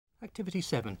Activity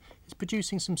 7 is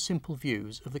producing some simple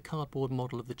views of the cardboard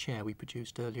model of the chair we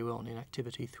produced earlier on in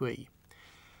Activity 3.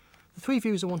 The three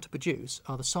views I want to produce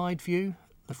are the side view,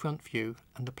 the front view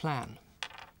and the plan.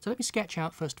 So let me sketch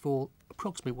out first of all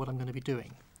approximately what I'm going to be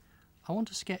doing. I want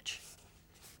to sketch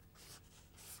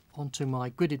onto my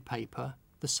gridded paper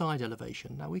the side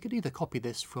elevation. Now we could either copy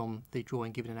this from the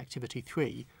drawing given in Activity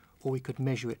 3 or we could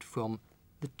measure it from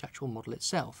the actual model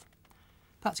itself.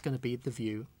 That's going to be the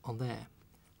view on there.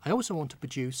 I also want to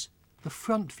produce the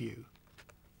front view,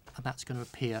 and that's going to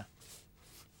appear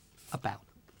about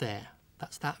there.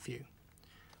 That's that view.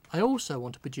 I also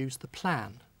want to produce the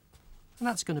plan, and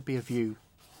that's going to be a view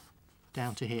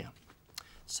down to here.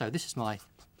 So this is my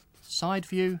side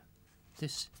view,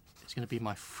 this is going to be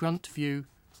my front view,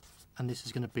 and this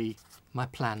is going to be my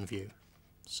plan view.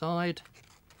 Side,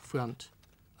 front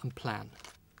and plan.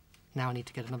 Now I need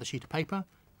to get another sheet of paper,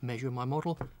 measure my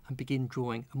model and begin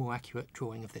drawing a more accurate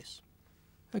drawing of this.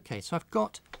 Okay, so I've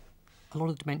got a lot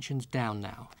of dimensions down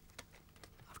now.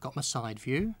 I've got my side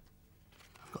view,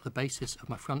 I've got the basis of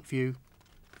my front view,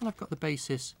 and I've got the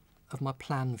basis of my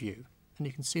plan view. And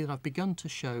you can see that I've begun to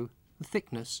show the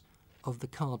thickness of the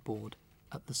cardboard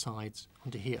at the sides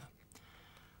onto here.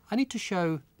 I need to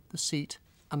show the seat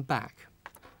and back.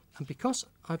 And because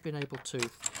I've been able to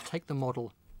take the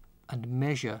model and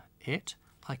measure it,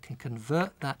 I can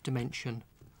convert that dimension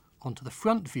onto the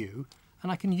front view,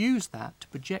 and I can use that to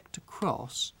project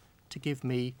across to give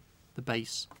me the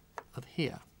base of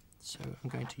here. So I'm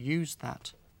going to use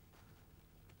that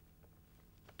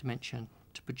dimension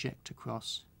to project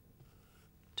across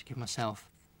to give myself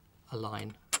a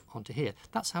line onto here.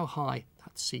 That's how high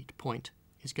that seat point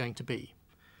is going to be.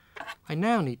 I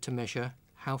now need to measure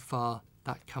how far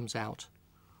that comes out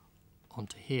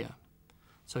onto here.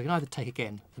 So you can either take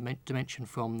again the dimension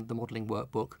from the modelling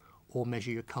workbook or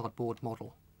measure your cardboard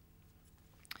model.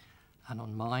 And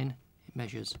on mine it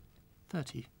measures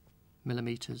 30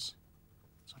 millimetres,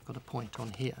 so I've got a point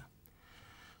on here.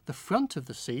 The front of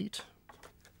the seat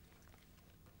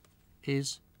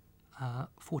is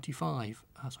 35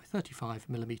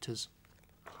 millimetres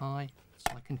high,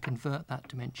 so I can convert that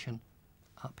dimension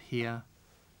up here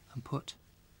and put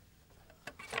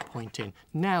a point in.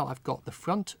 Now I've got the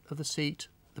front of the seat,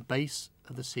 the base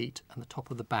of the seat and the top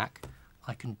of the back.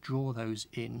 I can draw those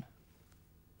in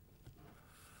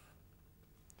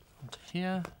onto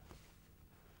here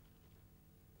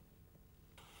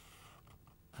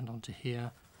and onto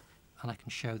here, and I can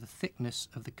show the thickness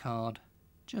of the card,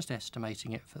 just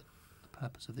estimating it for the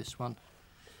purpose of this one.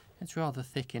 It's rather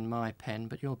thick in my pen,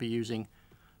 but you'll be using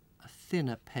a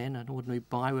thinner pen. An ordinary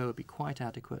biro would be quite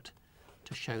adequate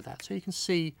to show that. So you can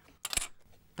see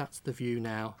that's the view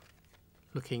now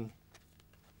looking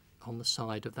on the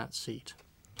side of that seat.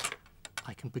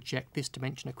 I can project this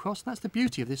dimension across. That's the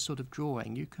beauty of this sort of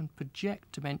drawing. You can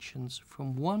project dimensions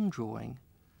from one drawing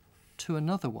to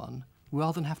another one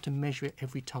rather than have to measure it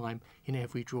every time in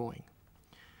every drawing.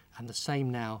 And the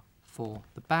same now for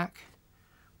the back.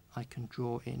 I can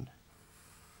draw in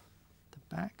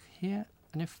the back here,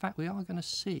 and in fact we are going to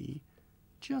see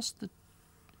just the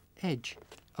edge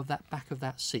of that back of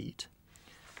that seat.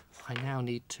 I now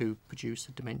need to produce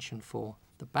a dimension for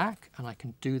the back, and I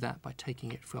can do that by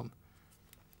taking it from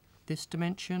this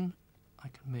dimension. I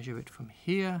can measure it from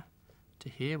here to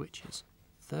here, which is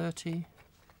 30.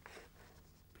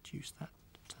 Produce that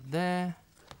to there,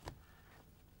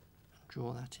 and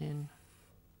draw that in.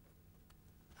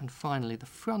 And finally the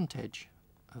front edge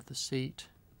of the seat,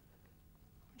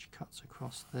 which cuts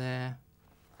across there.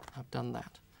 I've done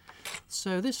that.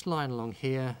 So this line along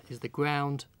here is the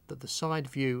ground that the side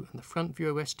view and the front view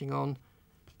are resting on,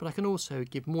 but I can also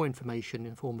give more information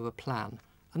in the form of a plan,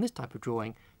 and this type of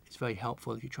drawing is very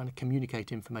helpful if you're trying to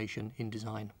communicate information in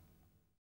design.